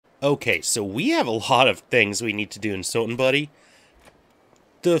Okay, so we have a lot of things we need to do in Soten Buddy.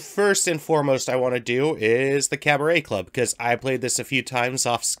 The first and foremost I want to do is the Cabaret Club, because I played this a few times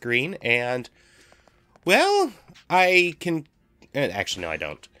off screen, and, well, I can... Actually, no, I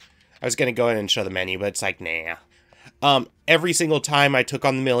don't. I was going to go in and show the menu, but it's like, nah. Every single time I took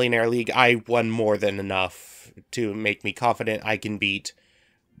on the Millionaire League, I won more than enough to make me confident I can beat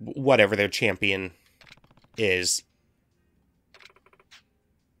whatever their champion is.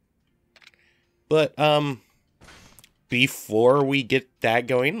 But, before we get that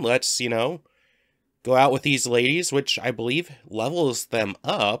going, let's, go out with these ladies, which I believe levels them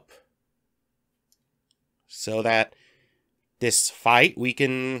up, so that this fight we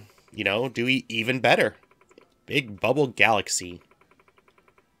can, do even better. Big Bubble Galaxy.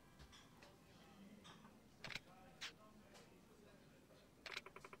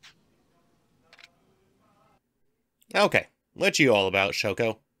 Okay, what you all about,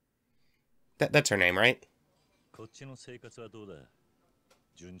 Shoko? That's her name, right? こっちの生活はどうだ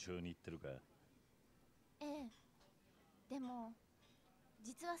順調にいってるかええ。でも、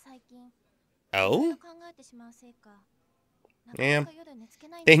実は最近、Oh? 考えてしまうせいか、なか Yeah. なか夜寝つけ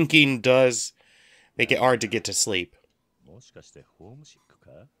ないんです。 Thinking does make it hard to get to sleep. もしかしてホームシック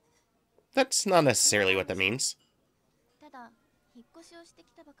か That's not necessarily what that means. ただ、引っ越しをして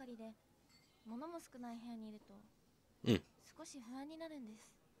きたばかりで、物も少ない部屋にいると、少し不安になるんで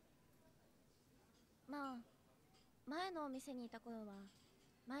す。まあ、前のお店にいた頃は、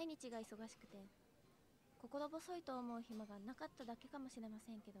毎日が忙しくて、心細いと思う暇がなかっただけかもしれま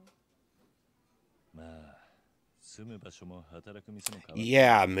せんけど。まあ、住む場所も働く店も変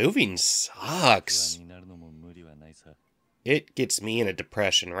わる。Yeah, moving sucks. 不安になるのも無理はないさ。It gets me in a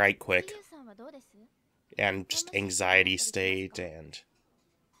depression right quick. 桐生さんはどうです？ And just anxiety state and...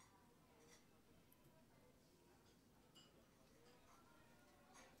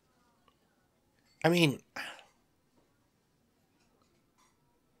 I mean...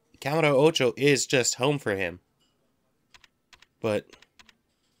 Kamado Ocho is just home for him. But...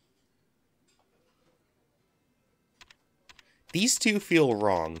 these two feel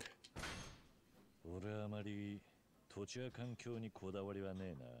wrong. 俺はあまり土地や環境にこだわりは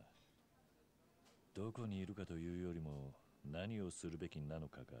ねえな。どこにいるかというよりも何をするべきなの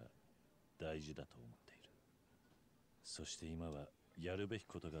かが大事だと思っている。そして今はやるべき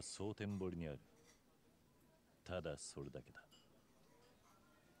ことが蒼天堀にある。ただそれだけだ。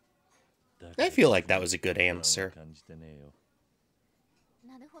I feel like that was a good answer. 感じてねえよ。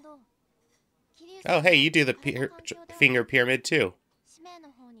なるほど。 Oh, hey, you do the finger pyramid too. 使命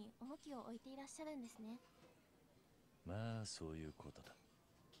の方に重きを置いていらっしゃるんですね。まあそういうことだ。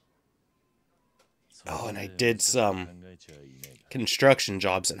 Oh, and I did some construction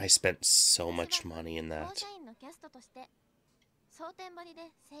jobs, and I spent so much money in that.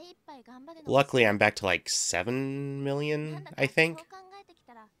 Luckily, I'm back to like 7 million, I think.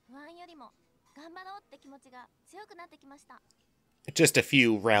 Just a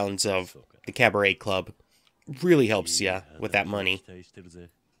few rounds of the Cabaret Club really helps you with that money.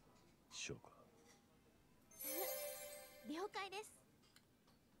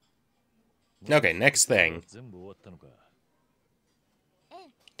 Okay, next thing.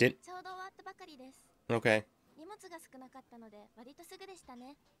 Did... Okay.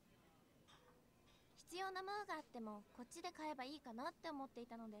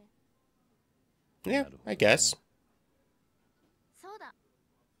 Yeah, I guess.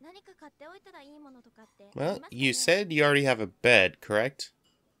 Well, you said you already have a bed, correct?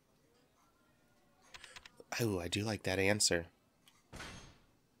 Oh, I do like that answer.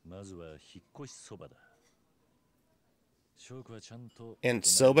 And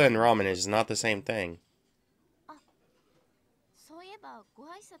soba and ramen is not the same thing.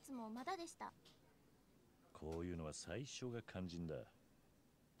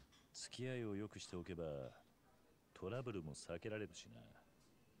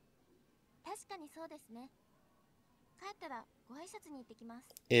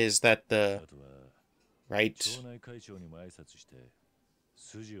 Is that the right?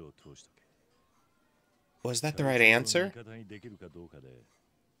 Was that the right answer?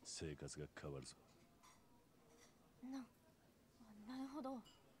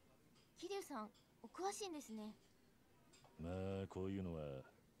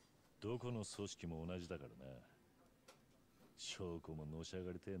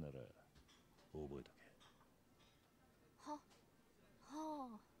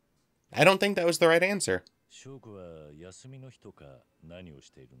 I don't think that was the right answer.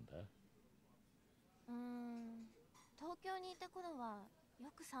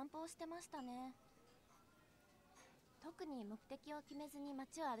 特に目的を決めずに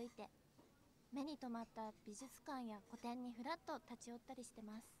街を歩いて、目に留まった美術館や古典にふらっと立ち寄ったりして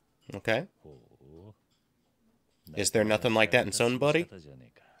ます。Okay. Is there nothing like that in Somebody?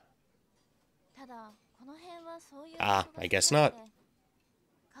 ただ、この辺はそういう Ah, I guess not.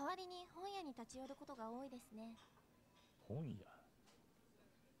 代わりに本屋に立ち寄ることが多いですね。本屋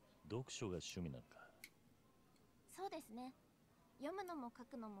読書が趣味なのか。そうですね。読むのも書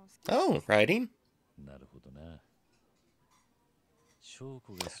くのも好き。Oh, writing. なるほどな。翔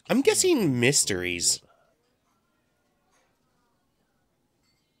子が好き。 I'm guessing mysteries.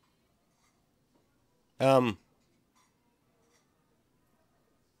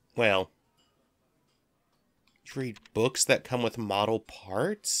 Well, you read books that come with model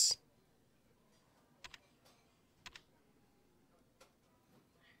parts?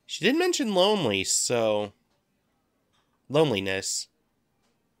 She did mention lonely, so... loneliness.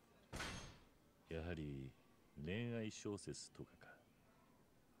 やはり恋愛小説とかか。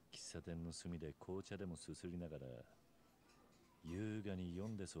喫茶店の隅で紅茶でもすすりながら優雅に読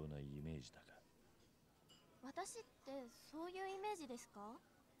んでそうなイメージだが。私ってそういうイメージですか？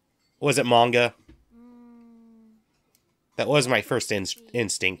 Was it manga? That was my first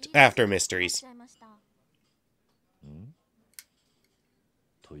instinct after mysteries.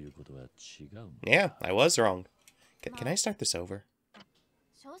 ということは違うのか。 Yeah, I was wrong. Can I start this over?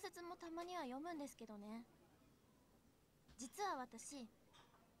 小説もたまには読むんですけどね。実は私、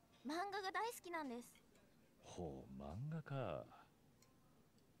漫画が大好きなんです。ほう、漫画か。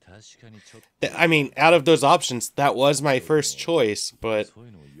確かにちょっと。 I mean, out of those options, that was my first choice, but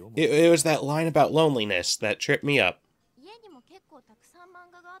it was that line about loneliness that tripped me up. 家にも結構たくさん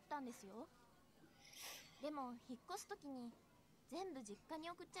漫画があったんですよ。でも引っ越すときに全部実家に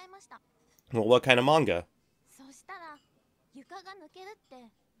送っちゃいました。 Well, what kind of manga? そしたら床が抜けるって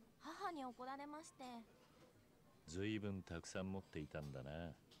母に怒られまして。ずいぶんたくさん持っていたんだな。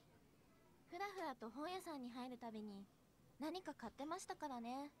ふらふらと本屋さんに入るたびに何か買ってましたから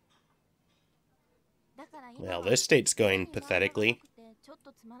ね。だから今 Well, this state's going pathetically. ちょっ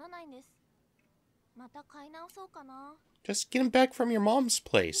とつまらないんです。また買い直そうかな。 Just get him back from your mom's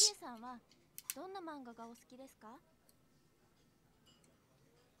キリ place. さんはどんな漫画がお好きですか？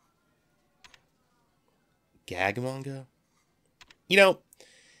 Gag manga? You know,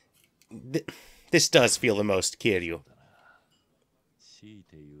 this does feel the most Kiryu. 強い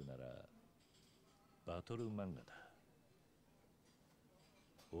て言うならバトル漫画だ。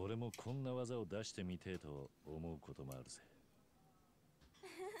俺もこんな技を出してみてえと思うこともあるぜ。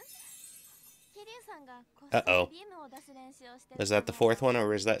キリさんがこっそりビームを出す練習をしてる。 Is that the fourth one,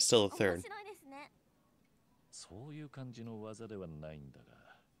 or is that still the 面 third? 白いですね。そういう感じの技ではないんだが。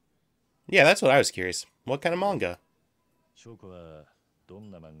 Yeah, that's what I was curious. What kind of manga? 翔子はど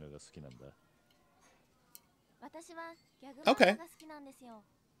んな漫画が好きなんだ？私はギャグ漫画が好きなんですよ。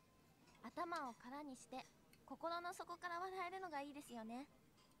頭を空にして心の底から笑えるのがいいですよね。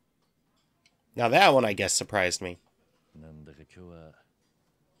 Now that one, I guess, surprised me. なんだか今日は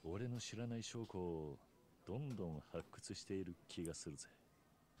俺の知らない翔子をどんどん発掘している気がするぜ。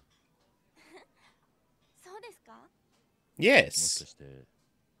そうですか？ Yes. もしかして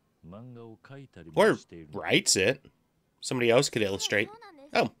漫画を描いたりも Or している。 writes it. Somebody else could illustrate. そうなんで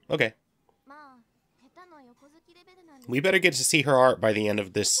す。 Oh, okay. まあ、下手の横好きレベルなんです。 We better get to see her art by the end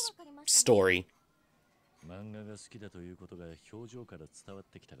of this よくわかりましたね。 story. 漫画が好きだということが表情から伝わっ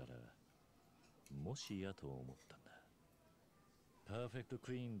てきたから、もしやと思ったんだ。パーフェクト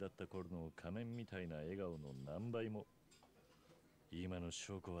クイーンだった頃の仮面みたいな笑顔の何倍も今の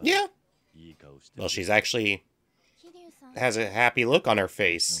証拠は Yeah. いい顔してる。 Well, she's actually キリュウさん、 has a happy look on her の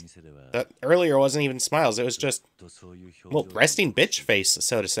face. 店では That earlier wasn't even smiles. It was just, とそういう表情 well, resting bitch face,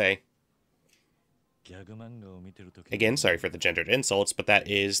 so to say. ギャグ漫画を見てるとき Again, sorry for the gendered insults, but that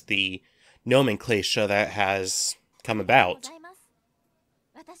is the nomenclature that has come about. ございます。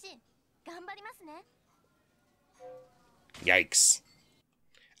私、頑張りますね。 Yikes.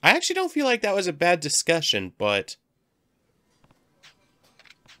 I actually don't feel like that was a bad discussion, but...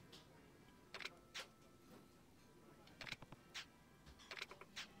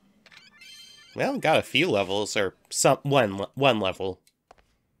 Well, got a few levels, or one level.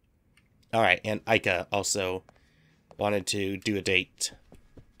 Alright, and Aika also wanted to do a date.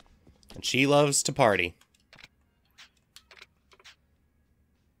 And she loves to party.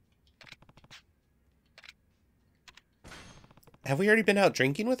 Have we already been out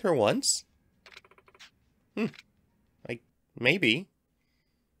drinking with her once? Maybe.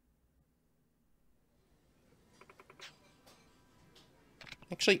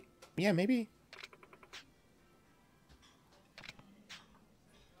 Actually, yeah, maybe.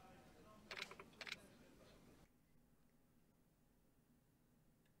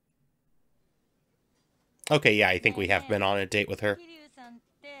 Okay, yeah, I think we have been on a date with her. 桐生さんっ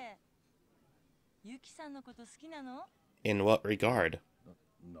てユキさんのこと好きなの？ In what regard?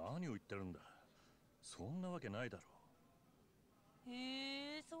 何を言ってるんだ。そんなわけないだろ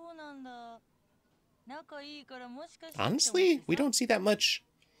へえ、そうなんだ。仲いいからもしかして。 Honestly, we don't see that much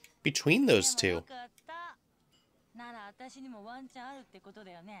between those でも two. よかった。なら私にもワンチャンあるってこと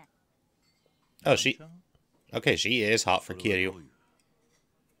だよね。Oh, Okay, she is hot for それは Kiryu. どういう。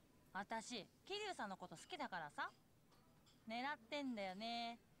私、桐生さんのこと好きだからさ。狙ってんだよ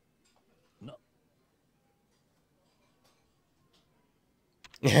ね。な、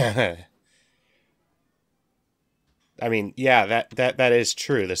I mean, yeah, that is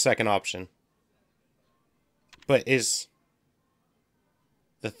true, the second option. But is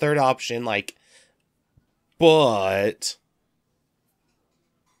the third option like, but...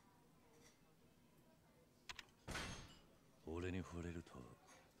 俺に惚れると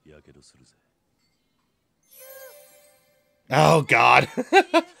やけどするぜ。 Oh, God. 桐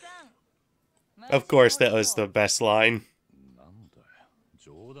生さん Of course, that was the best line. なんだよ、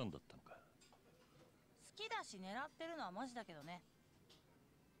冗談だったのか。好きだし狙ってるのはマジだけどね。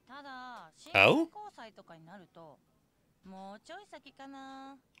ただ、新 Oh? 婚交際とかになると、もうちょい先か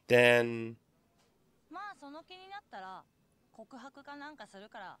な。 Then... まあその気になったら告白かなんかする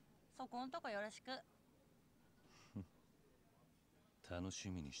からそこんとこよろしく。楽し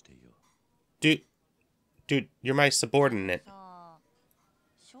みにしていよう。 Dude, you're my subordinate. さあ、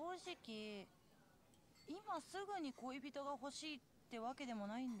正直今すぐに恋人が欲しいってわけでも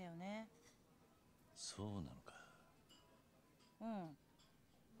ないんだよね。そうなのか。うん。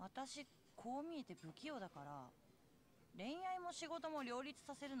私こう見えて不器用だから恋愛も仕事も両立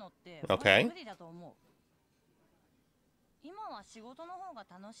させるのってまだ Okay. 無理だと思う。今は仕事の方が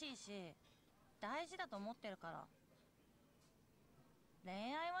楽しいし大事だと思ってるから。恋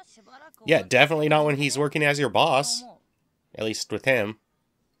愛はしばらく Yeah, definitely not when he's working as your boss. At least with him.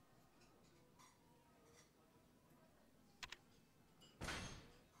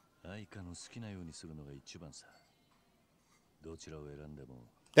 愛花の好きなようにするのが一番さ。どちらを選んでも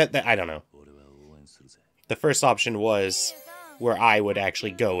That I don't know. 俺は応援するぜ。 The first option was where I would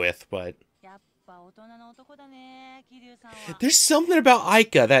actually go with, but やっぱ大人の男だね、桐生さんは。 there's something about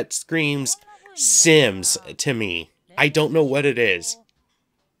Aika that screams Sims to me. I don't know what it is.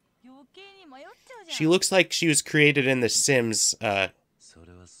 余計に迷っちゃうじゃん。 She looks like she was created in the Sims, そ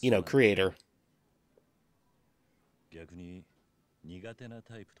れはそう you know, creator. 逆に苦手な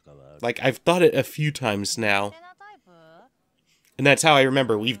タイプとかはある。 Like, I've thought it a few times now. 苦手なタイプ？ And that's how I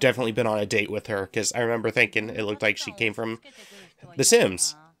remember we've definitely been on a date with her, because I remember thinking it looked like she came from The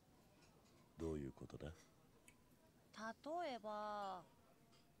Sims. どういうことだ。例えば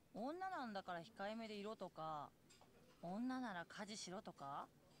女なんだから控えめでいろとか、女なら家事しろとか、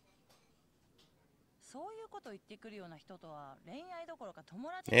そういうこと言ってくるような人とは恋愛どころか友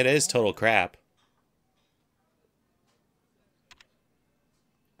達。 It is total crap.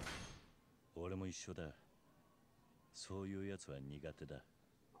 俺も一緒だ。そういうやつは苦手だ。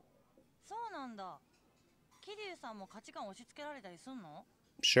そうなんだ。桐生さんも価値観押し付けられたりすんの？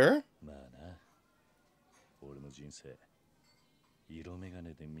 Sure? まあな。俺の人生、色眼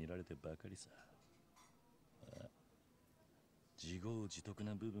鏡で見られてばかりさ。あ、自業自得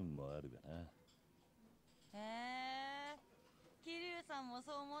な部分もあるがな。へえ。桐生さんも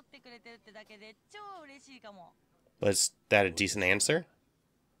そう思ってくれてるってだけで超嬉しいかも。 Was that a decent answer?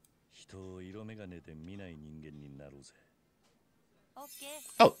 人を色眼鏡で見ない人間になろうぜ。オッケ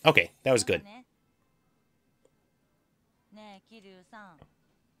ー。 Oh, okay. That was good. ねえ、桐生さん。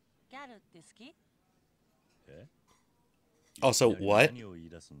ギャルって好き？え Also, いきなり what? 何を言い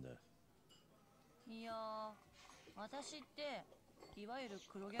出すんだ。いやー、私っていわゆる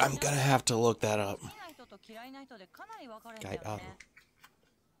黒ギャル I'm じゃん。 gonna have to look that up. 好きな人と嫌いな人でかなり分かれるんだよね。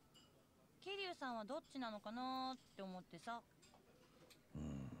桐生さんはどっちなのかなーって思ってさ。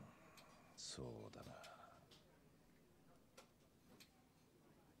そうだな。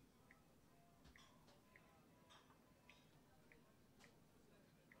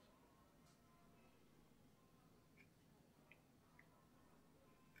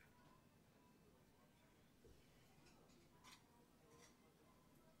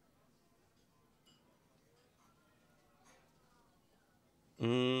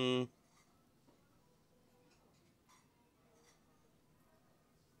Mm.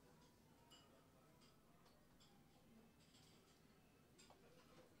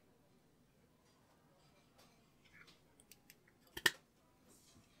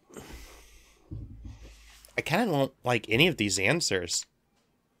 I kind of don't like any of these answers.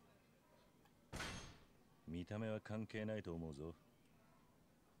 見た目は関係ないと思うぞ。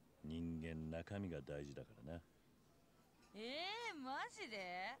人間中身が大事だからな。マジ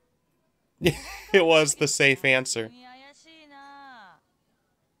で？ It was the safe answer. 君怪しいな。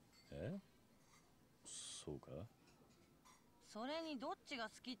え？そうか？それにどっちが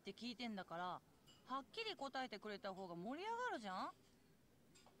好きって聞いてんだから、はっきり答えてくれた方が盛り上がるじゃん。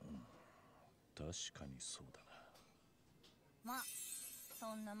確かにそうだな。まあ、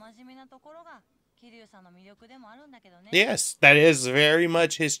そんな真面目なところが桐生さんの魅力でもあるんだけどね。Yes, that is very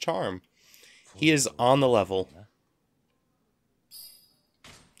much his charm. He is on the level.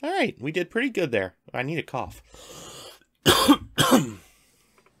 Alright, we did pretty good there. I need a cough.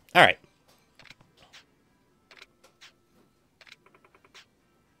 Alright.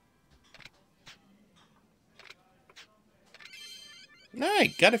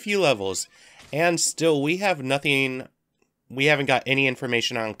 Alright, got a few levels. And still, we have nothing... We haven't got any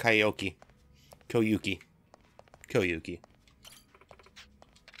information on Koyuki.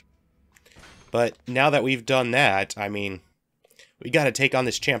 But now that we've done that, I mean... We gotta take on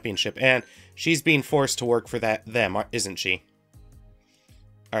this championship, and she's being forced to work for them, isn't she?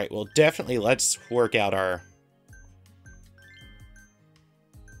 Alright, well, definitely let's work out our...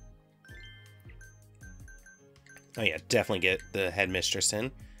 Oh yeah, definitely get the headmistress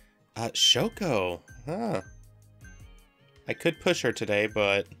in. Shoko. Huh. I could push her today,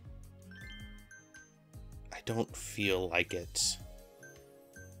 but... I don't feel like it.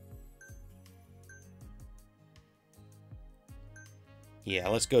 Yeah,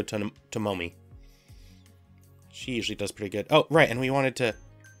 let's go to Momi. She usually does pretty good. Oh, right, and we wanted to...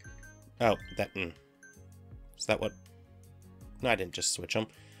 Oh, that... Is that what... No, I didn't just switch them.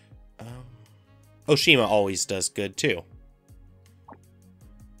 Oshima always does good, too.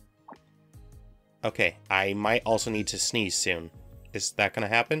 Okay, I might also need to sneeze soon. Is that gonna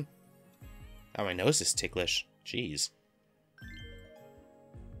happen? Oh, my nose is ticklish. Jeez.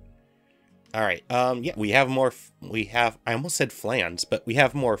 Alright, yeah, we have more... I almost said flans, but we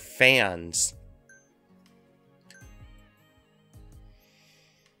have more fans.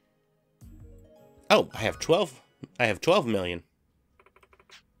 Oh, I have 12 million.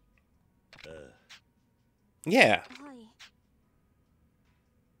 Yeah.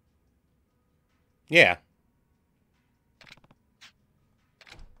 Yeah.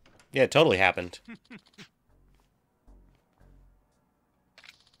 Yeah, it totally happened.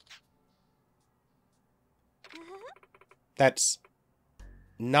 That's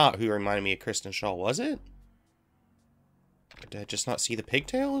not who reminded me of Kristen Shaw, was it? Or did I just not see the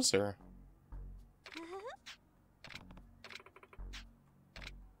pigtails, or...?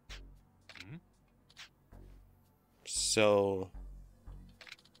 So...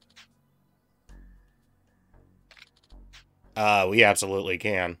 we absolutely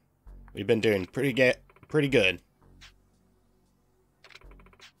can. We've been doing pretty good.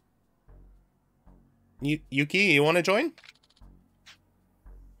 Yuki, you want to join?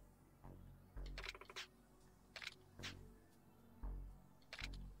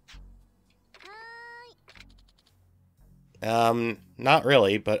 Not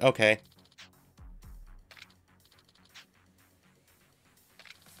really, but okay.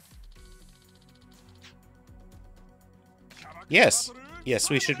 Yes. Yes,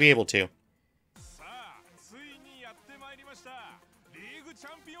 we should be able to.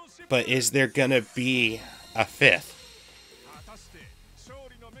 But is there gonna be a fifth?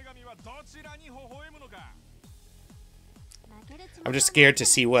 I'm just scared to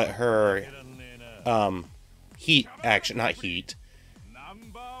see what her, heat action, not heat,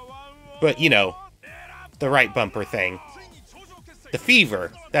 but, you know, the right bumper thing. The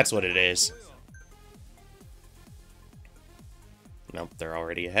fever, that's what it is. Nope, they're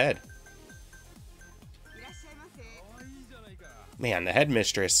already ahead. Man, the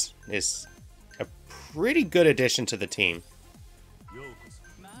headmistress is a pretty good addition to the team.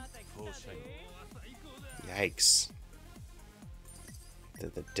 Yikes.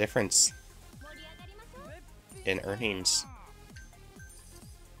 The difference in earnings.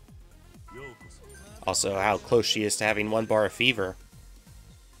 Also, how close she is to having 1 bar of fever.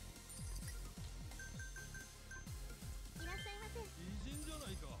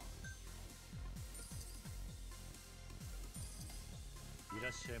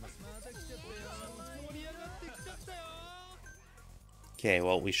 Okay,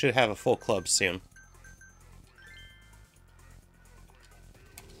 well, we should have a full club soon.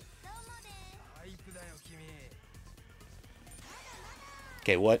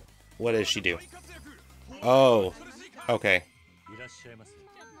 Okay, what does she do? Oh, okay.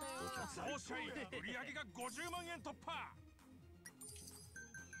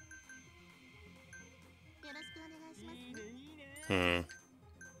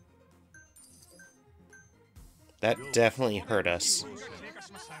 That definitely hurt us.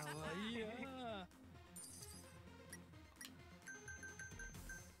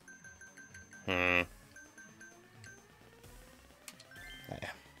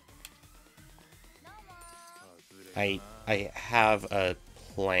 I have a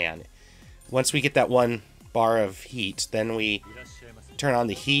plan. Once we get that one bar of heat, then we turn on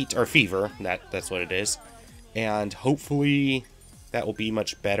the heat, or fever, that's what it is. And hopefully that will be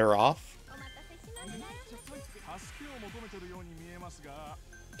much better off.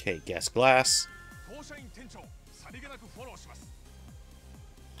 Okay, gas glass.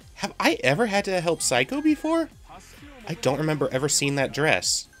 Have I ever had to help Psycho before? I don't remember ever seeing that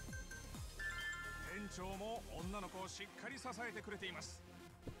dress.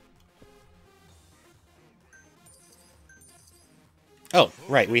 Oh,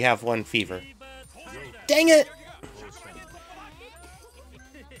 right, we have one fever. Dang it!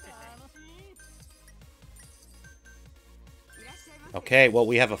 Okay, well,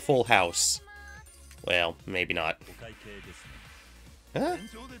 we have a full house. Well, maybe not. Huh?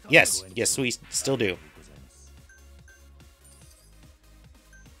 Yes, yes, we still do.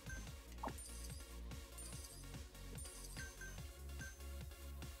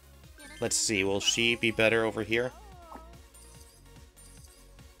 Let's see, will she be better over here?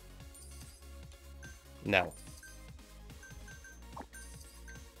 No.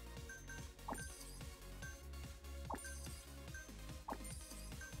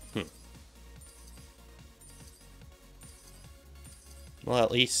 Well,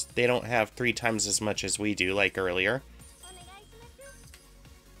 at least they don't have 3 times as much as we do, like earlier.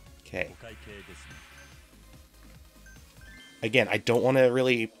 Okay. Again, I don't want to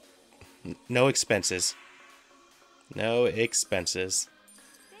really... No expenses. No expenses.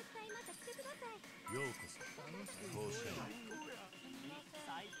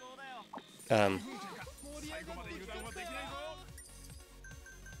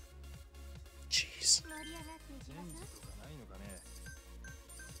 Jeez.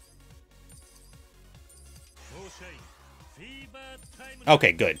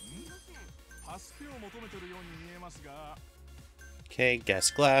 Okay, good. Okay,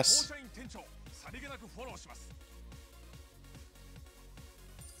 gas glass.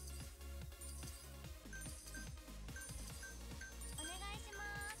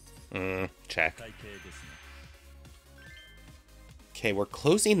 Check. Okay, we're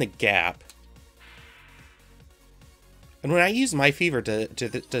closing the gap. And when I use my fever,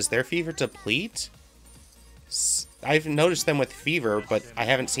 does their fever deplete? I've noticed them with fever, but I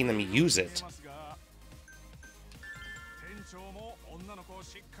haven't seen them use it.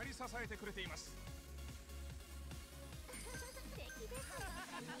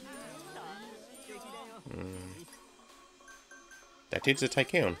 That dude's a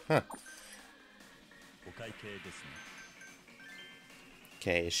tycoon, huh?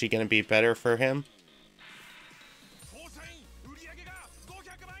 Okay, is she gonna be better for him?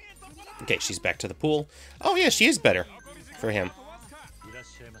 Okay, she's back to the pool. Oh yeah, she is better for him.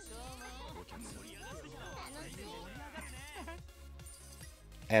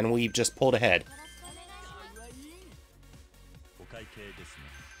 And we just pulled ahead.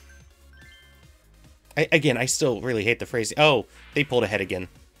 Again, I still really hate the phrasing. Oh, they pulled ahead again.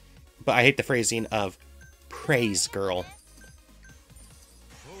 But I hate the phrasing of praise girl.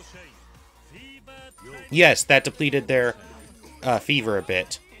 Yes, that depleted their fever a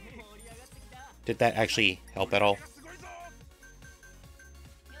bit. Did that actually help at all?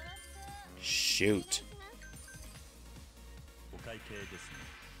 Shoot.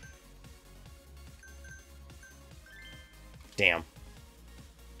 Damn.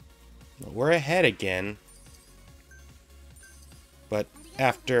 We're ahead again. But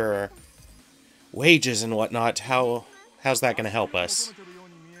after wages and whatnot, how's that going to help us?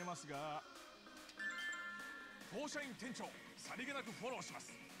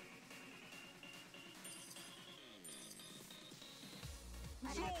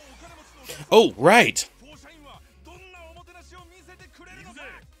 Oh, right!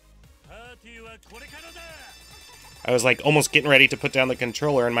 I was like almost getting ready to put down the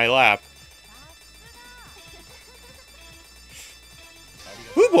controller in my lap.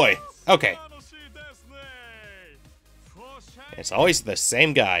 Ooh boy! Okay. It's always the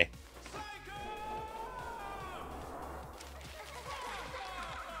same guy.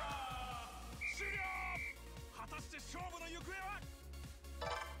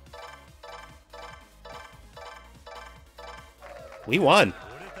 We won.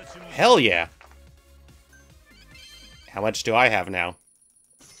 Hell yeah. How much do I have now?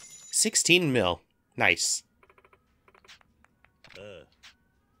 16 mil. Nice.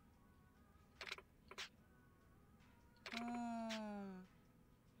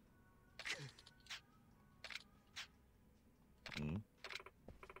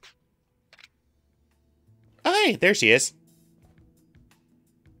 Hey, there she is.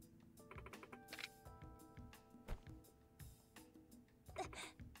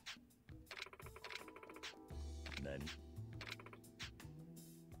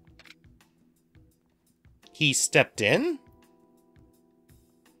 He stepped in?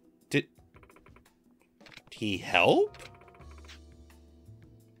 Did he help?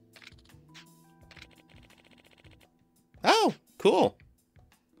 Oh, cool.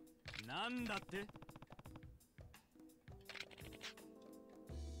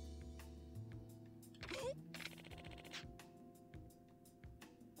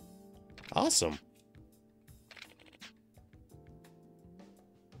 Awesome.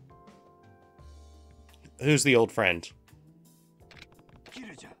 Who's the old friend?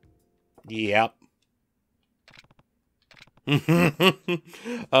 Yep.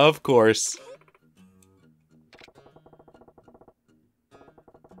 Of course.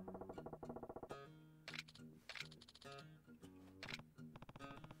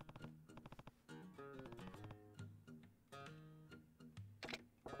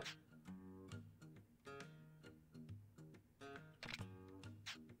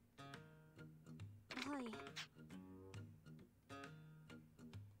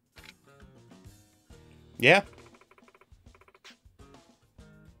 Yeah.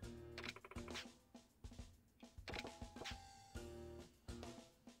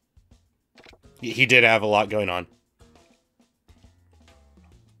 He did have a lot going on.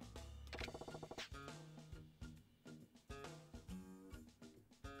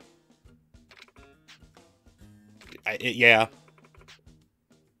 Yeah.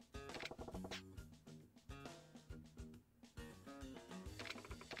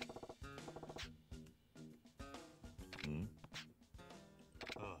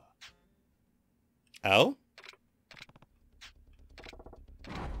 Oh?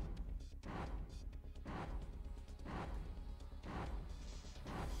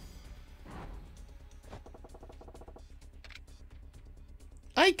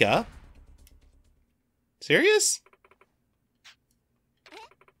 Aika? Serious?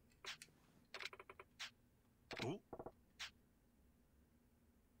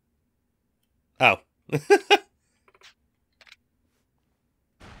 Oh.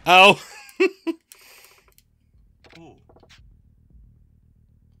 Oh.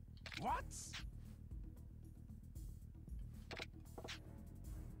 What?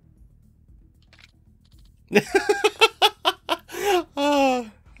 Oh,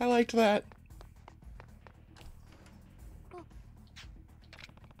 I liked that.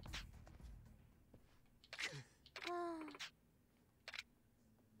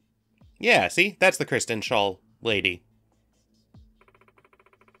 Yeah, see? That's the Kristen Shaw lady.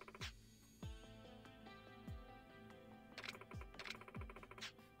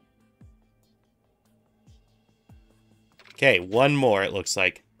 Okay, one more, it looks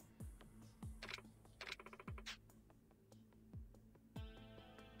like.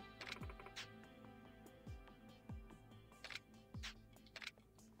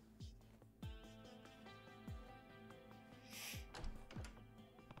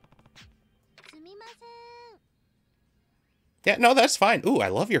 Yeah, no, that's fine. Ooh, I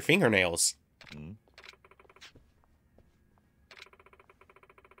love your fingernails.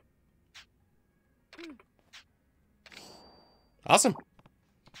 Awesome.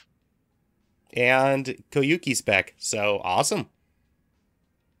 And Koyuki's back, so awesome.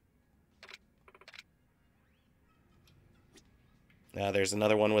 Now there's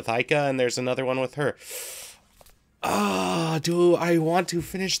another one with Aika, and there's another one with her. Ah, do I want to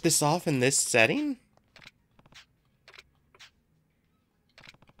finish this off in this setting?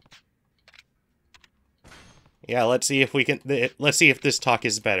 Yeah, let's see if we can. Let's see if this talk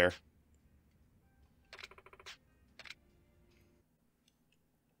is better.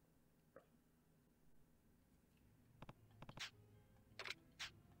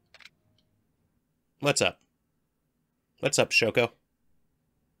 What's up? What's up, Shoko?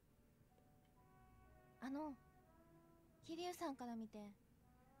 桐生さんから見て、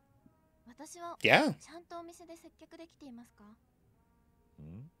私は Yeah. ちゃんとお店で接客できていますか？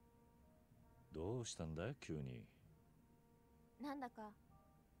どうしたんだ急に。なんだか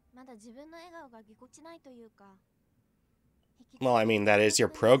まだ自分の笑顔がぎこちないというか。Well, I mean, that is your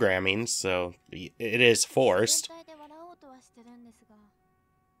programming, so it is forced. 全体で笑おうとはしてるんですが、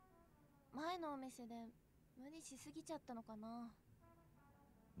前のお店で無理しすぎちゃったのかな。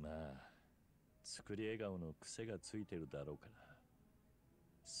まあ、作り笑顔の癖がついてるだろうから。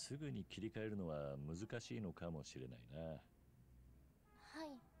すぐに切り替えるのは難しいのかもしれないな。は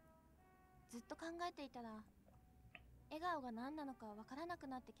い。ずっと考えていたら、笑顔が何なのかわからなく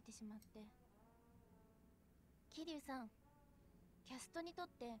なってきてしまって。桐生さん、キャストにとっ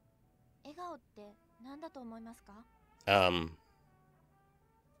て笑顔って何だと思いますか？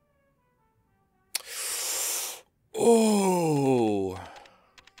 Oh.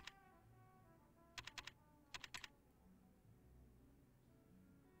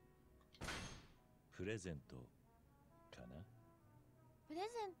 プレゼントかな。プレゼ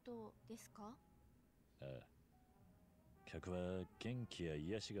ントですか？ああ、客は元気や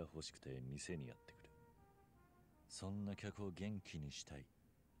癒しが欲しくて店にやってくる。そんな客を元気にしたい、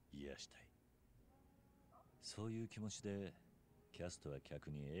癒したい。そういう気持ちでキャストは客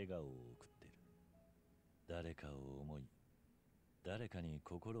に笑顔を送ってる。誰かを思い、誰かに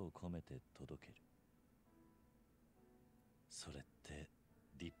心を込めて届ける。それって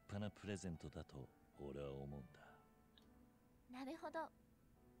立派なプレゼントだと俺は思うんだ。なるほど。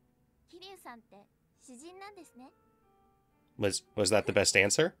桐生さんって詩人なんですね。Was that the best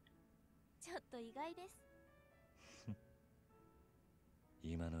answer? ちょっと意外です。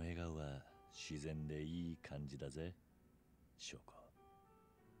今の笑顔は自然でいい感じだぜ、翔子。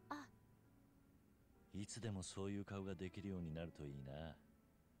あ、いつでもそういう顔ができるようになるといいな。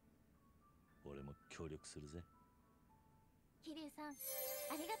俺も協力するぜ。桐生さん、あ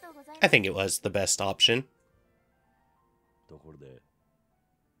りがとうございます。I think it was the best option. ところで、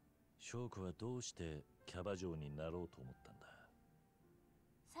翔子はどうしてキャバ嬢になろうと思ったんだ？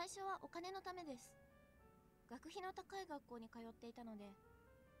最初はお金のためです。学費の高い学校に通っていたので、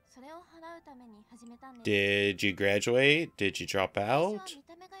それを払うために始めたんです。Did you graduate? Did you drop 最初は out? 見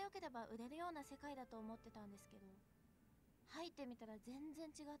た目が良ければ売れるような世界だと思ってたんですけど、入ってみたら全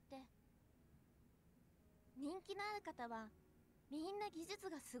然違って、人気のある方はみんな技術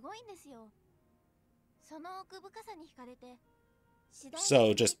がすごいんですよ。その奥深さに惹かれて、次第に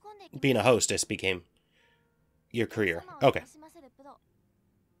So just 踏み込んでいきます。 being a hostess became your お客 career. 様を Okay. 楽しませるプロ。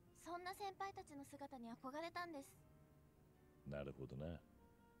そんな先輩たちの姿に憧れたんです。なるほどな。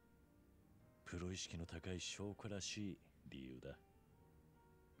プロ意識の高い翔子らしい理由だ。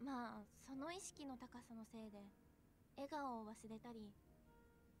まあ、その意識の高さのせいで、笑顔を忘れたり、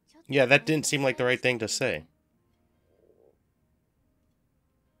ちょっと Yeah, that didn't seem like the right thing to say.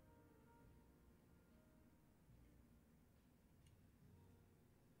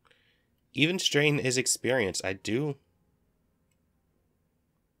 Even strain is experience. I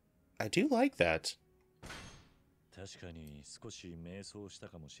do like that. 確かに少し迷走した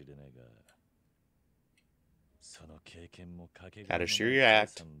かもしれないが、その経験もかけがえのない Gotta share your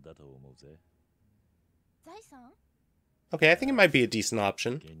act. 財産だと思うぜ。財産？ Okay, I think it might be a decent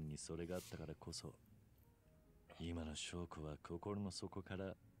option. 現にそれがあったからこそ、今の翔子は心の底か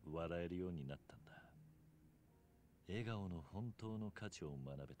ら笑えるようになったんだ。笑顔の本当の価値を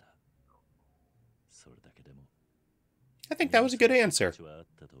学べた。それだけでも I think that was a good answer. 価値はあっ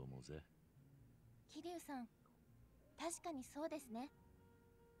たと思うぜ。桐生さん、確かにそうですね。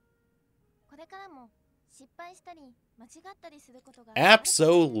これからも失敗したり間違ったりすることがあるかもしれ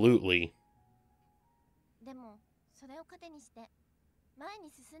ない。 Absolutely. でも、それを糧にして前に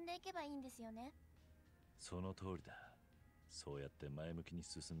進んでいけばいいんですよね。その通りだ。そうやって前向きに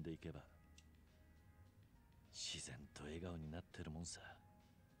進んでいけば、自然と笑顔になってるもんさ。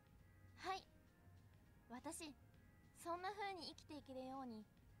はい。私、そんな風に生きていけるように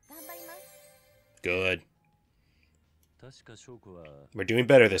頑張ります。Good. 確か翔子は We're doing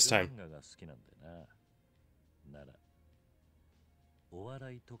better this time. 漫画が好きなんだよな。なら、お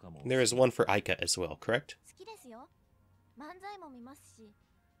笑いとかも。 There is one for Aika as well, correct? 好きですよ。漫才も見ますし、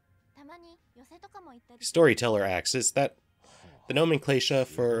たまに寄せとかも行ったり。 Storyteller acts. Is that the nomenclature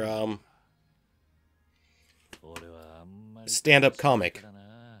for 俺はあんまり stand-up comic? だ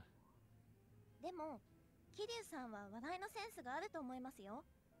な。でも、桐生さんは笑いのセンスがあると思いますよ。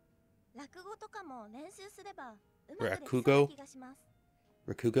落語とかも練習すればうまくできそうな気がします。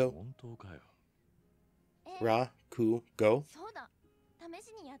 Rakugo? 本当かよ。Rakugo? そうだ。試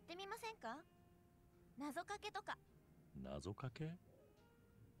しにやってみませんか？謎かけとか。謎かけ？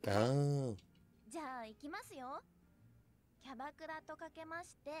 Oh. じゃあ行きますよ。キャバクラとかけま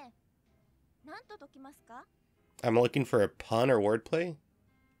して、何と解きますか？ I'm looking for a pun or wordplay.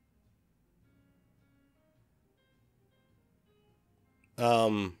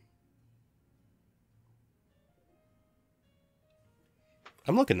 I'm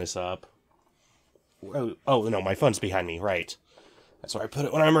looking this up. Oh, no, my phone's behind me, right. That's where I put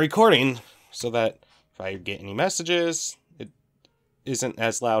it when I'm recording, so that if I get any messages, it isn't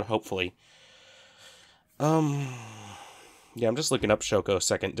as loud, hopefully. Yeah, I'm just looking up Shoko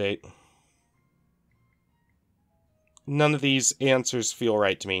second date. None of these answers feel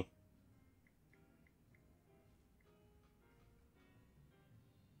right to me.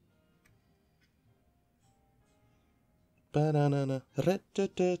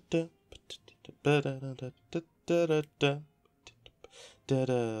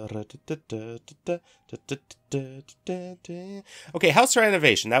 Okay, house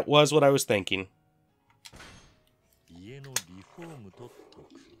renovation. That was what I was thinking. 家のリフォームと解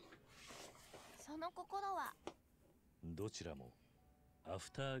く。その心はどちらもア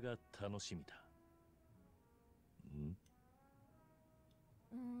フターが楽しみだ。ん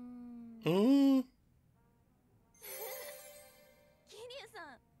？Mm. 桐生さ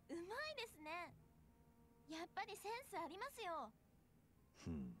ん、うまいですね。やっぱりセンスありますよ。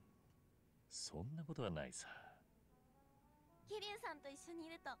そんなことはないさ。桐生さんと一緒にい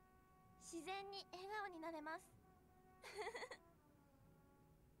ると自然に笑顔になれます。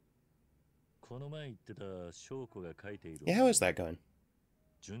この前言ってた翔子が書いている。Yeah, how is that going?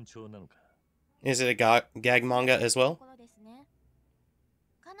 順調なのか。 Is it a gag manga as well? ところですね。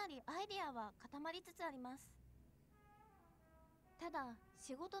かなりアイデアは固まりつつあります。ただ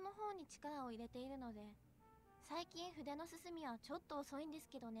仕事の方に力を入れているので、最近筆の進みはちょっと遅いんです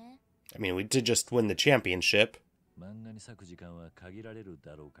けどね。I mean, we did just win the championship. 漫画に割く時間は限られる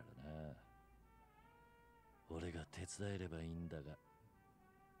だろうからな。俺が手伝えればいいんだが。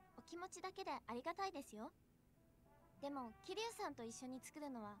お気持ちだけでありがたいですよ。でも桐生さんと一緒に作る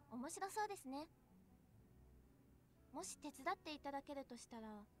のは面白そうですね。もし手伝っていただけるとしたら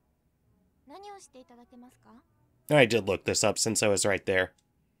何をしていただけますか？ I did look this up since I was right there.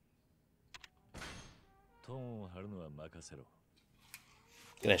 トーンを張るのは任せろ。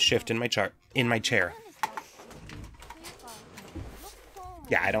 Gonna shift in my chair.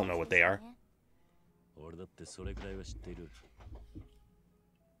 Yeah, I don't know what they are. 俺だってそれくらいは知っている。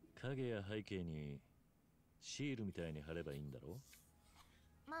影や背景にシールみたいに貼ればいいんだろ。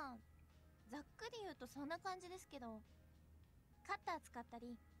まあざっくり言うとそんな感じですけど、カッター使った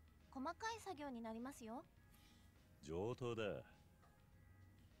り細かい作業になりますよ。上等だ。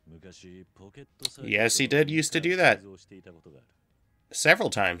昔ポケットサイズ Yes, he did used to do that をしていたことがある。 several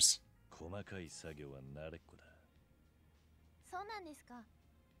times. 細かい作業は慣れっこだ。そうなんですか。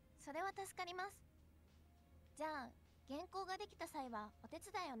それは助かります。じゃあ原稿ができた際はお手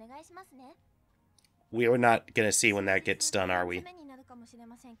伝いお願いしますね。We are not gonna see when that gets done, are we? ためになるかもしれ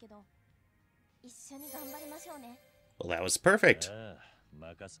ませんけど、一緒に頑張りましょうね。 Well, that was perfect. ああ、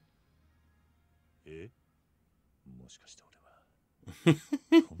任せ。え？もしかして俺は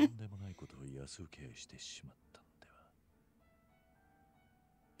とんでもないことを安請けしてしまったんでは。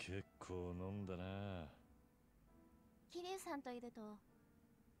結構飲んだな。桐生さんといると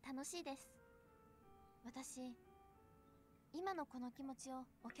楽しいです。私、今のこの気持ちを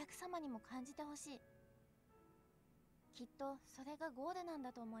お客様にも感じてほしい。きっとそれがゴールなん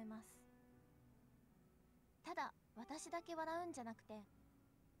だと思います。ただ私だけ笑うんじゃなくて、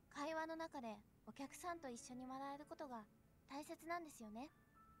会話の中でお客さんと一緒に笑えることが大切なんですよね。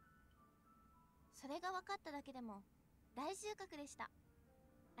それが分かっただけでも大収穫でした。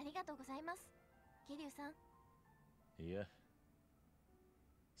ありがとうございます、桐生さん。いや、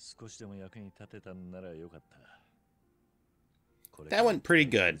少しでも役に立てたんならよかった。 That went pretty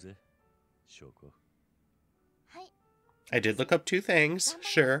good. 翔子。はい。 I did look up 2 things,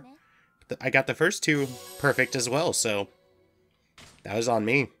 sure. But I got the first 2 perfect as well, so that was on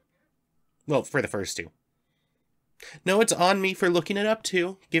me. Well, for the first 2. No, it's on me for looking it up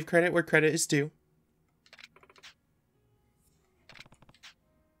too. Give credit where credit is due.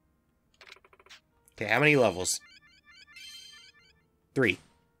 Okay, how many levels? 3.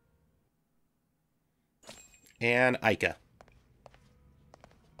 And Aika.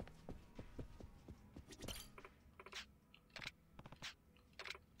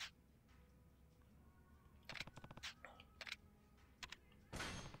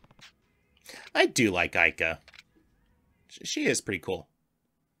 I do like Aika. She is pretty cool.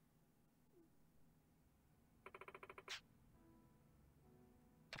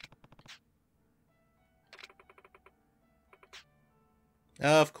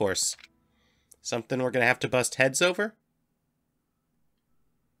 Of course. Something we're gonna have to bust heads over?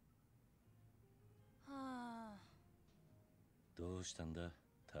 はあ、どうしたんだ、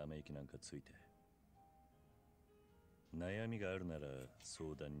ため息なんかついて。悩みがあるなら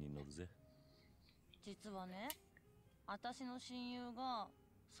相談に乗るぜ。実はね、私の親友が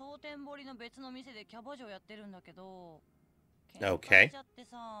蒼天堀の別の店でキャバ嬢やってるんだけど、喧嘩しちゃって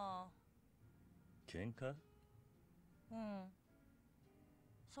さ。喧嘩？うん。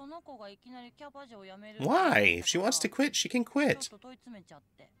その子がいきなりキャバ嬢を辞める。 Why? If she wants to quit, she can ちょ quit. っと問い詰めちゃっ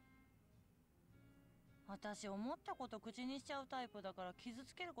て。私思ったこと口にしちゃうタイプだから傷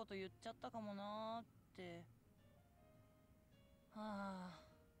つけること言っちゃったかもなーって。はあ、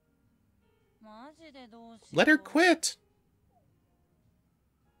マジでどうしよう。 Let her quit.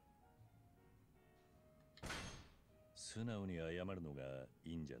 素直に謝るのが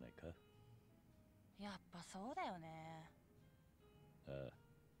いいんじゃないか。やっぱそうだよね。ああ、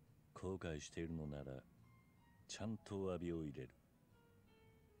後悔しているのならちゃんと詫びを入れる。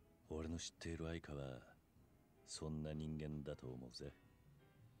俺の知っている愛花はそんな人間だと思うぜ。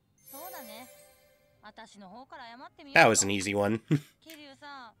そうだね。私の方から謝ってみよう。 That was an easy one. 桐生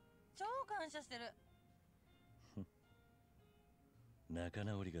さん、超感謝してる。仲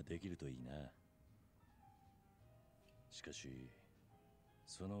直りができるといいな。しかし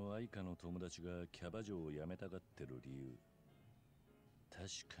その愛花の友達がキャバ嬢を辞めたがってる理由、確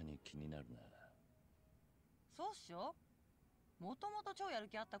かに気になるな。そうっしょ。もともと超やる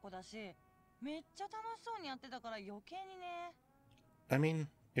気あった子だし、めっちゃ楽しそうにやってたから余計にね。I mean,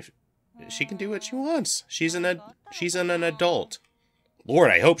 if she can do what she wants, she's an adult.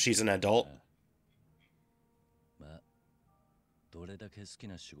 Lord, I hope she's an adult. まあ、どれだけ好き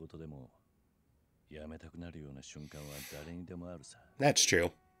な仕事でも辞めたくなるような瞬間は誰にでもあるさ。 That's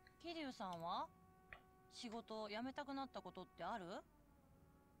true. 桐生さんは仕事辞めたくなったことってある？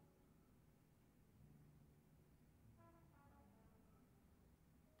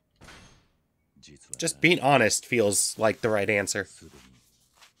 Just being honest feels like the right answer. すで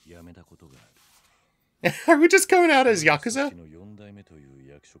に辞めたことがある。 Are we just coming out as Yakuza? の4代目とい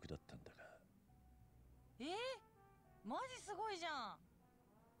う役職だったんだが。マジすごいじゃん。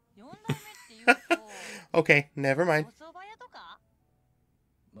4代目って言うとOkay, never mind. お蕎麦屋とか？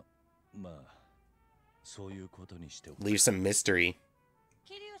まあ、そういうことにしておく。 Leave some mystery.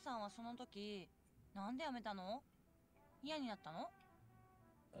 桐生さんはその時なんで辞めたの？嫌になったの？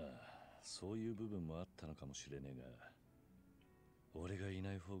ああ、そういう部分もあったのかもしれねえが、俺がい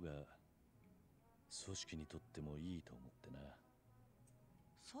ない方が組織にとってもいいと思ってな。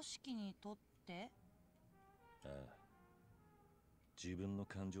組織にとって？ああ、自分の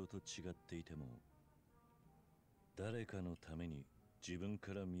感情と違っていても誰かのために自分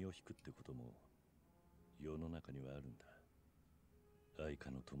から身を引くってことも世の中にはあるんだ。愛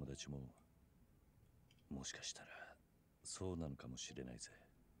花の友達ももしかしたらそうなのかもしれないぜ。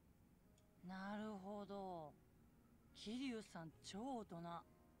なるほど。桐生さん超大人。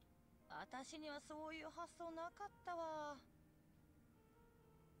私にはそういう発想なかったわ。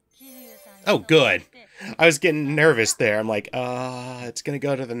桐生さん Oh, に good. 相談して I was getting nervous there. I'm like, it's gonna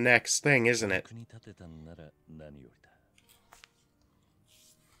go to the next thing, isn't it? 役に立てたんなら何よりだ。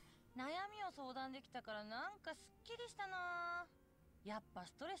悩みを相談できたからなんかすっきりしたな。やっぱ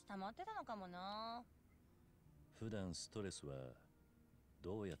ストレス溜まってたのかもな。普段ストレスは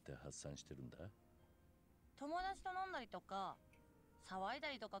どうやって発散してるんだ？友達と飲んだりとか騒いだ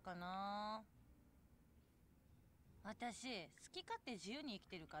りとかかな。私好き勝手自由に生き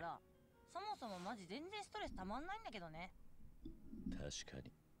てるから、そもそもマジ全然ストレス溜まんないんだけどね。確か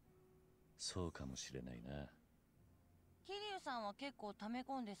にそうかもしれないな。桐生さんは結構溜め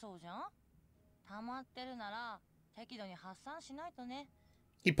込んでそうじゃん。溜まってるなら適度に発散しないとね。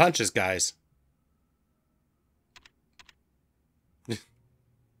 He punches guys.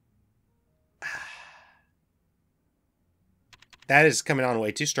 That is coming on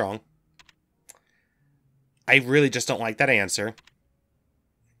way too strong. I really just don't like that answer.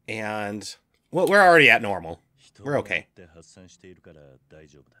 And, well, we're already at normal. We're okay. 人を持って発散しているから大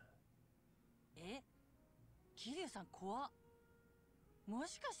丈夫だ。え、桐生さん怖っ。も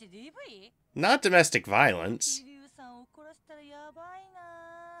しかして DV？ Not domestic violence. 桐生さん怒らせたらやばい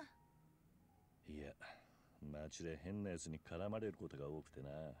な。いや、街で変なやつに絡まれることが多くてな。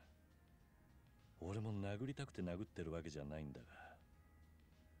俺も殴りたくて殴ってるわけじゃないんだが。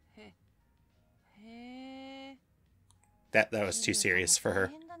へえ。 That was too serious for her. 大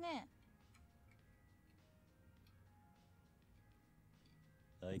変だね。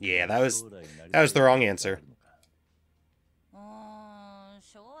 Yeah, that was the wrong answer.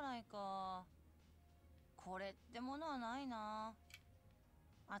 将来か。これってものはないな。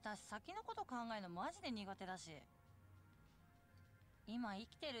私先のこと考えるのマジで苦手だし。今生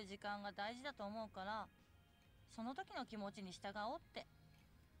きてる時間が大事だと思うから、その時の気持ちに従おうって。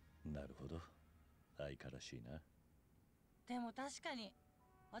なるほど。愛花らしいな。でも確かに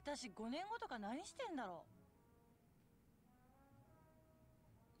私5年後とか何してんだろ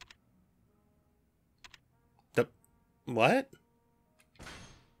The what?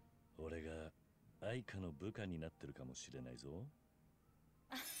 俺が愛花の部下になってるかもしれないぞ。う。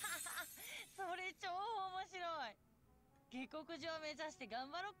それ超面白い。下克上目指して頑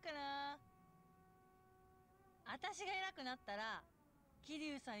張ろっかな。私が偉くなったら桐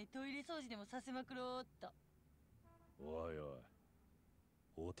生さんにトイレ掃除でもさせまくろうっと。おいお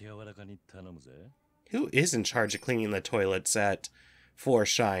い、お手柔らかに頼むぜ。 Who is in charge of cleaning the toilets at Four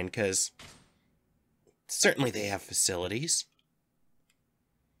Shine? Because Certainly they have facilities.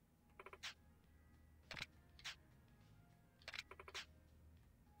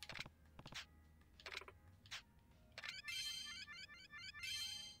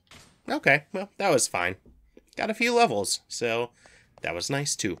 Okay, well, that was fine. Got a few levels, so that was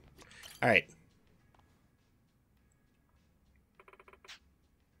nice too. Alright.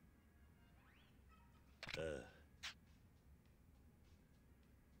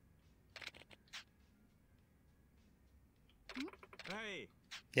 Hey.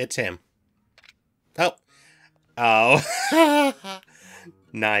 It's him. Oh. Oh.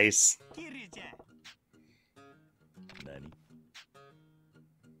 Nice. 何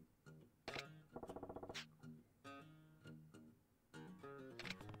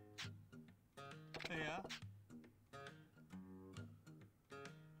Yeah.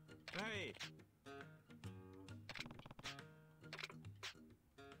 Hey.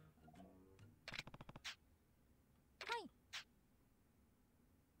 はい。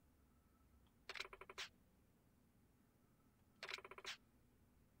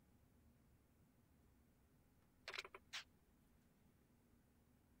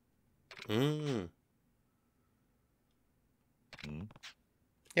Mm. Hmm?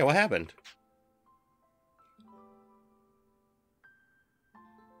 Yeah, what happened?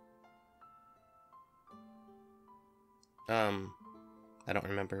 I don't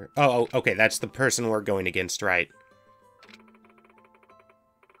remember. Oh, okay, that's the person we're going against, right?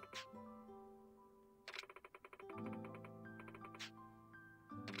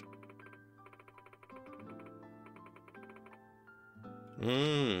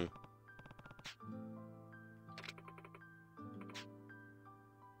 Hmm.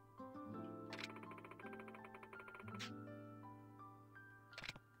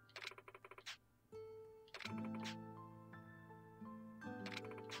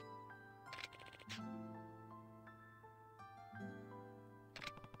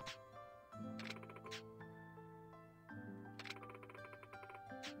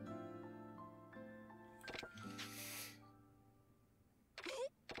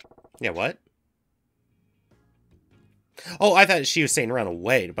 Yeah, what? Oh, I thought she was saying run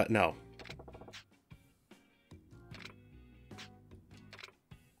away, but no.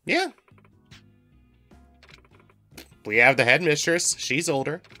 Yeah. We have the headmistress. She's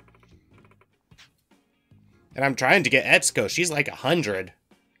older. And I'm trying to get Etsuko. She's like 100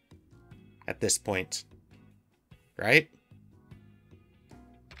 at this point. Right?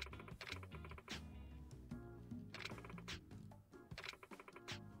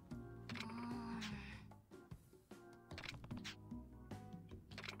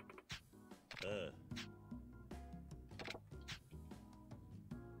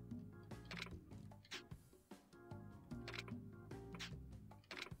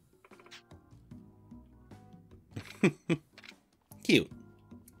 Cute.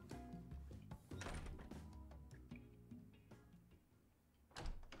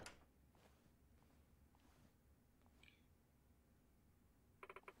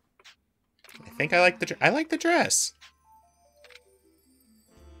 I think I like the dress.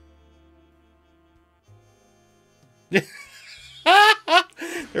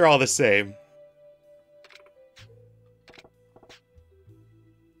 They're all the same.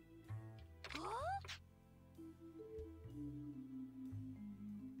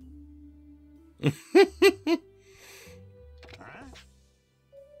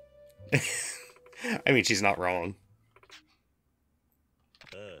 I mean, she's not wrong.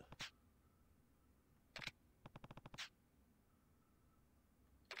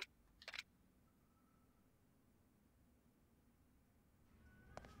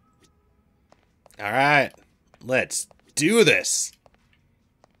 All right, let's do this.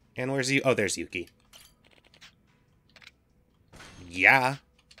 And where's you? Oh, there's Yuki. Yeah.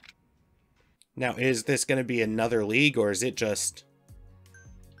 Now, is this going to be another league, or is it just...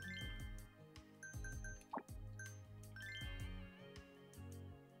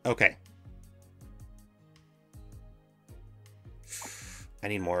 Okay. I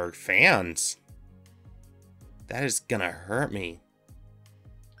need more fans. That is gonna hurt me.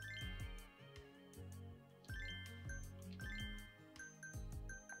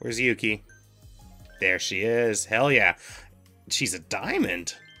 Where's Yuki? There she is. Hell yeah. She's a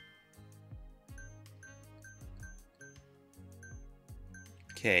diamond.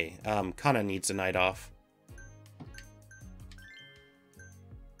 Okay, Kana needs a night off.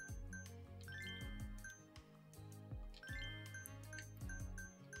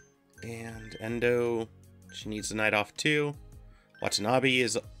 And Endo, she needs a night off too. Watanabe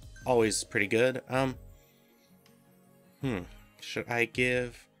is always pretty good. Should I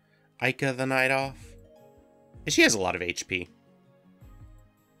give Aika the night off? And she has a lot of HP.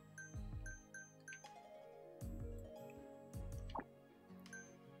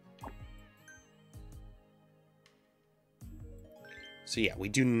 So yeah, we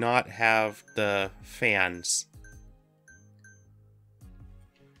do not have the fans.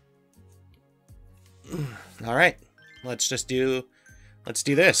 All right, let's do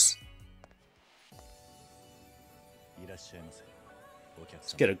this.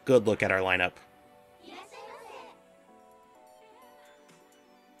 Let's get a good look at our lineup.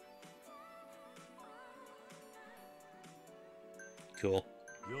 Cool.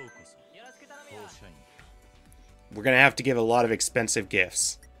 We're gonna have to give a lot of expensive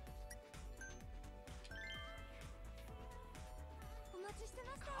gifts.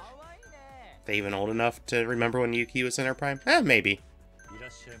 They even old enough to remember when Yuki was in her prime? Maybe.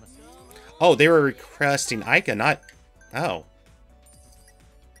 Oh, they were requesting Aika, not... Oh.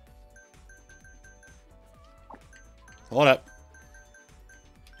 Hold up.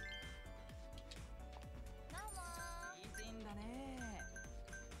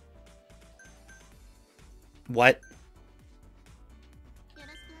 What?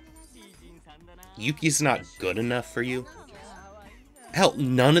 Yuki's not good enough for you? Hell,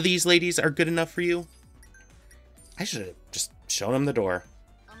 none of these ladies are good enough for you? I should have just shown them the door.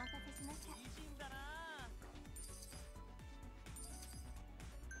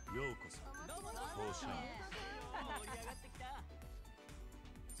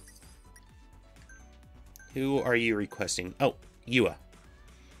 Who are you requesting? Oh, Yua.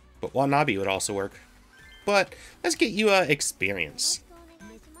 But Wanabe would also work. But let's get Yua experience.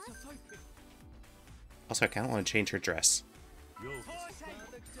 Also, I kind of want to change her dress.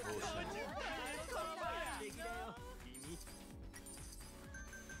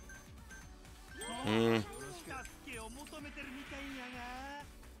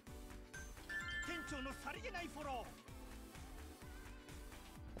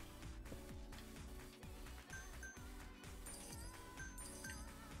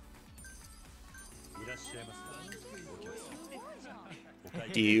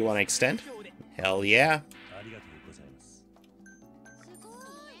 Do you want to extend? Hell yeah.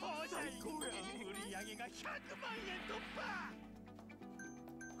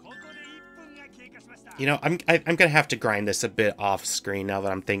 You know, I'm gonna have to grind this a bit off screen now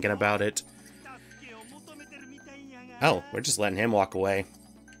that I'm thinking about it. Oh, we're just letting him walk away.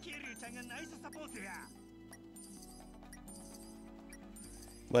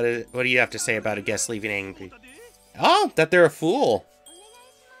 What do you have to say about a guest leaving angry? Oh, that they're a fool.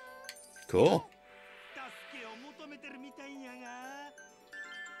 Cool.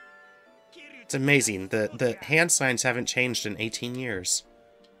 It's amazing. The hand signs haven't changed in 18 years.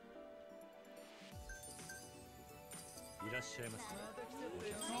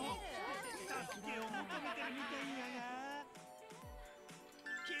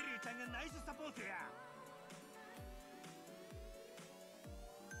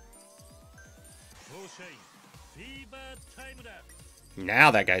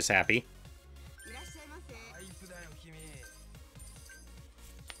 Now that guy's happy.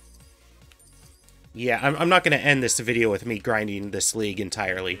 Yeah, I'm not going to end this video with me grinding this league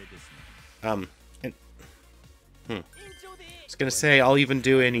entirely. I was going to say I'll even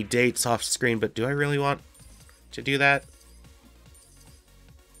do any dates off screen, but do I really want to do that?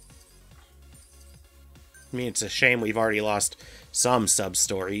 I mean, it's a shame we've already lost some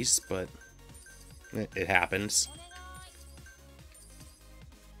sub-stories, but it happens.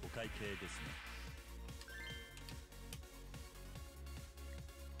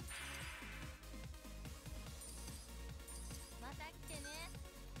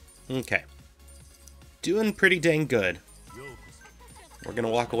 Okay. Doing pretty dang good. We're gonna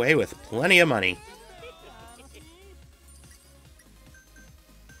walk away with plenty of money.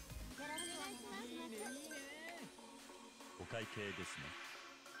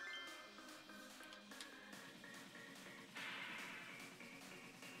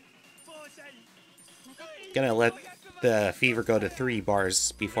 Gonna let the fever go to 3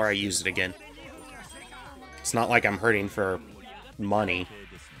 bars before I use it again. It's not like I'm hurting for money.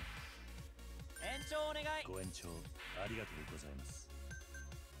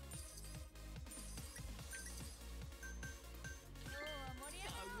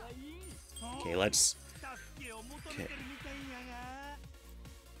 Okay, let's... Okay.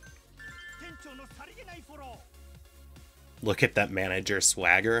 Look at that manager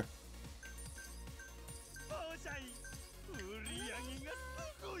swagger.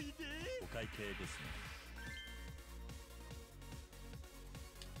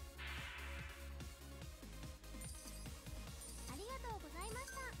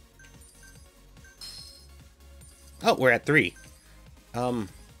 Oh, we're at 3. Now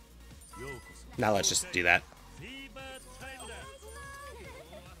let's just do that.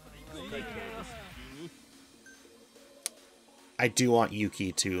 I do want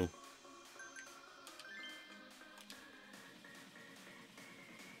Yuki to...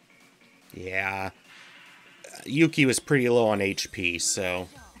 Yeah. Yuki was pretty low on HP, so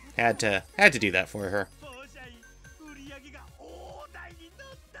had to do that for her.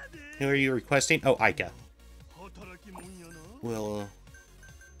 Who are you requesting? Oh, Aika. Well...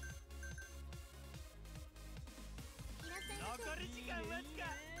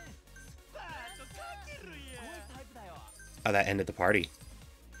 Oh, that ended the party.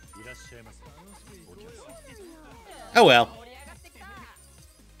 Oh well.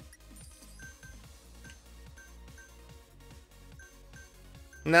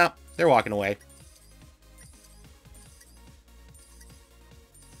 No, they're walking away.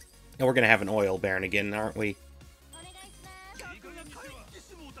 And we're gonna have an oil baron again, aren't we?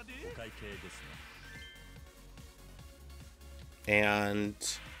 And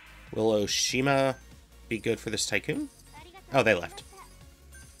will Oshima be good for this tycoon? Oh, they left.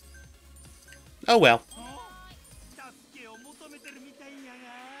 Oh well.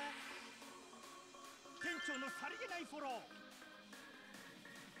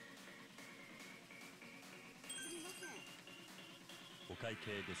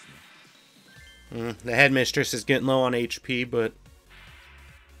 The headmistress is getting low on HP, but...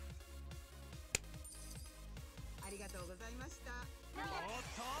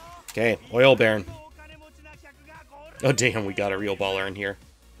 Okay, oil baron. Oh damn, we got a real baller in here.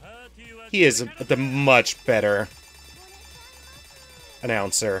 He is the much better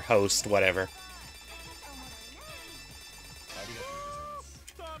announcer, host, whatever.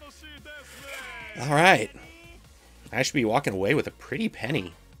 Alright. I should be walking away with a pretty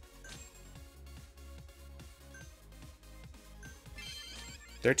penny.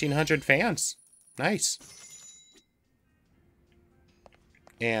 $1,300 fans. Nice.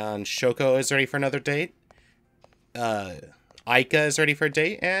 And Shoko is ready for another date. Aika is ready for a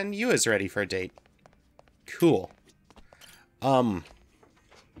date, and Yu is ready for a date. Cool. None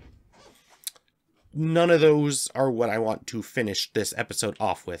of those are what I want to finish this episode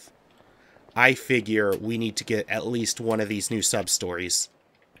off with. I figure we need to get at least one of these new sub-stories.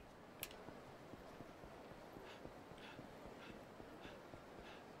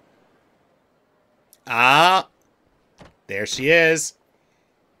 Ah! There she is.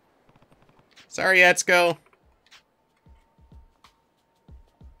 Sorry, Etsuko.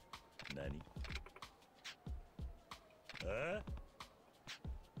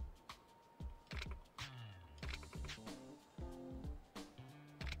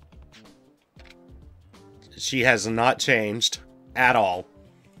 She has not changed at all.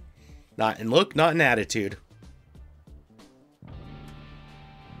 Not in look, not in attitude.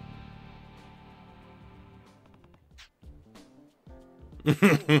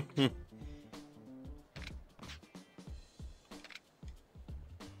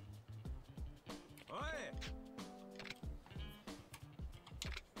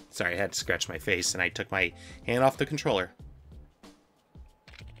 Sorry, I had to scratch my face and I took my hand off the controller.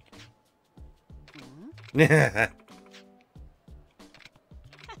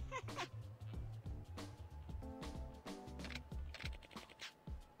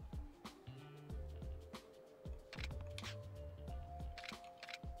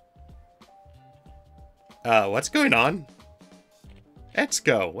 What's going on?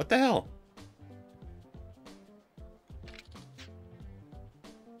 Etsuko, what the hell?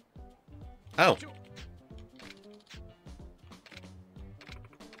 Oh.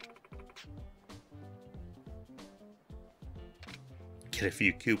 Get a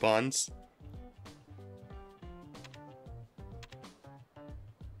few coupons.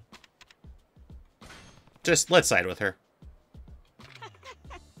 Just, let's side with her.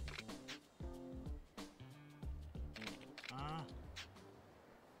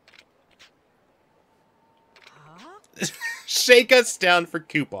 Shake us down for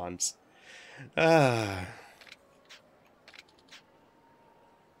coupons.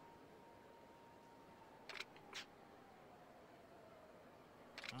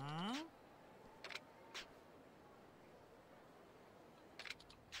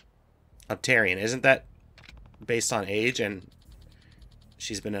 Optarian, isn't that based on age? And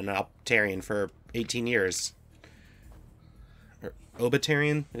she's been an Optarian for 18 years. Or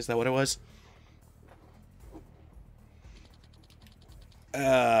Obitarian, is that what it was?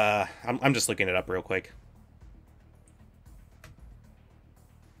 I'm just looking it up real quick.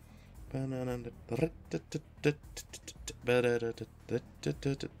 What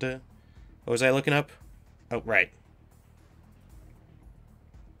was I looking up? Oh, right.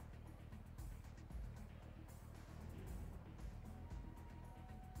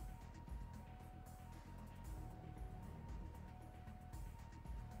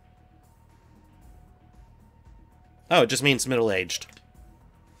 Oh, it just means middle-aged.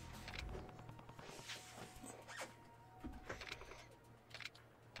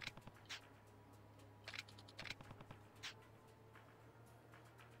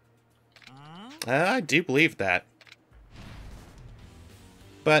 I do believe that.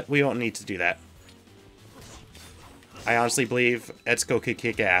 But we won't need to do that. I honestly believe Etsuko could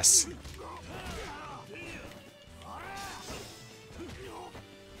kick ass.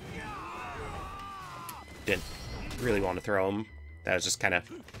 Didn't really want to throw him. That was just kind of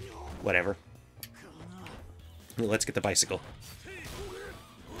whatever. Let's get the bicycle.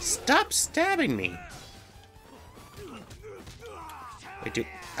 Stop stabbing me! Wait, do...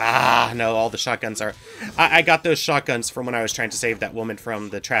 Ah, no, all the shotguns are... I got those shotguns from when I was trying to save that woman from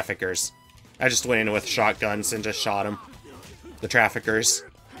the traffickers. I just went in with shotguns and just shot them. The traffickers.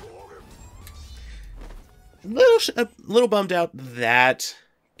 A little bummed out that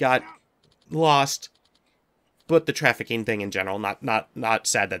got lost. But the trafficking thing in general, not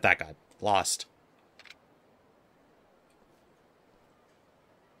sad that that got lost.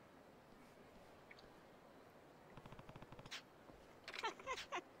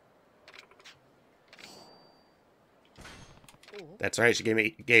 That's right, she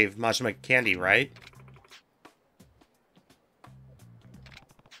gave Majima candy, right?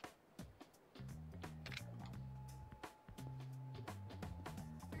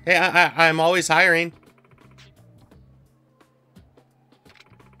 Hey, I'm always hiring.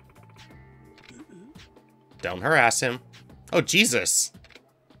 Don't harass him. Oh, Jesus.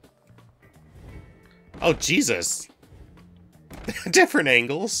 Oh, Jesus. Different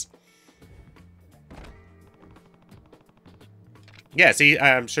angles. Yeah, see,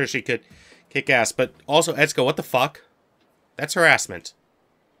 I'm sure she could kick ass, but also, Etsuko, what the fuck? That's harassment.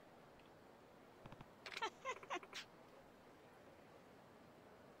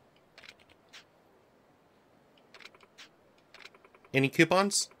 Any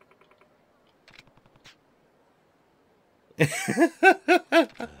coupons?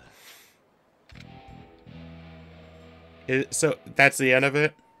 So, that's the end of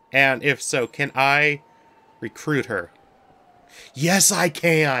it? And if so, can I recruit her? Yes, I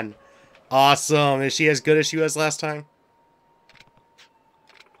can! Awesome! Is she as good as she was last time?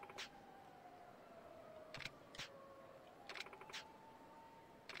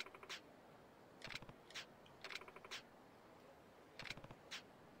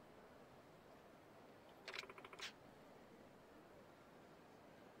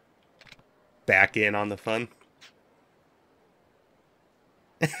 Back in on the fun.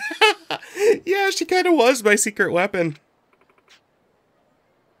 Yeah, she kind of was my secret weapon.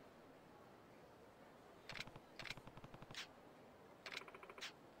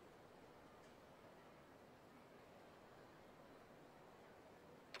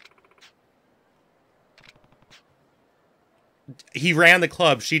 He ran the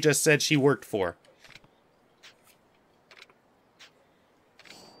club she just said she worked for.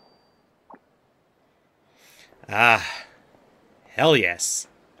 Ah, hell yes.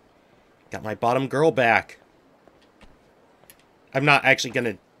 Got my bottom girl back. I'm not actually going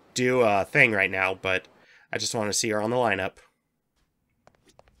to do a thing right now, but I just want to see her on the lineup.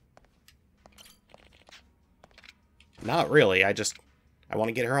 Not really, I want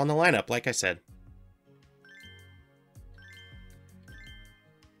to get her on the lineup, like I said.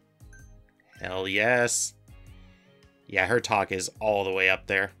 Hell yes. Yeah, her talk is all the way up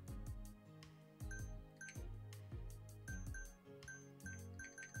there.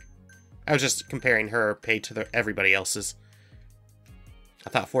 I was just comparing her pay to everybody else's. I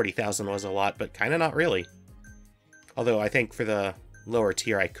thought 40,000 was a lot, but kind of not really. Although I think for the lower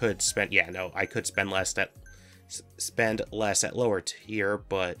tier I could spend... Yeah, no, I could spend less at lower tier,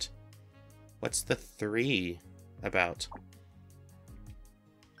 but... What's the 3 about?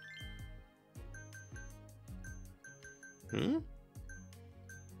 Hmm?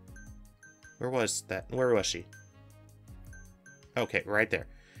 Where was that? Where was she? Okay, right there.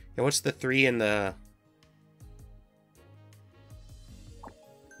 And what's the 3 in the...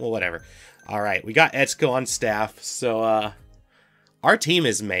 Well, whatever. Alright, we got Etsuko on staff, so, our team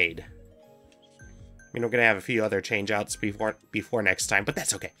is made. I mean, we're gonna have a few other change-outs before next time, but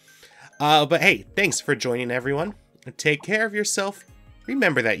that's okay. But hey, thanks for joining, everyone. Take care of yourself.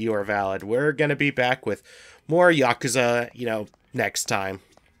 Remember that you are valid. We're gonna be back with more Yakuza, you know, next time.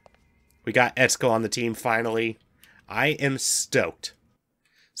 We got Etsuko on the team, finally. I am stoked.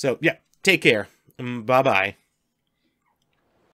 So, yeah, take care. Bye-bye.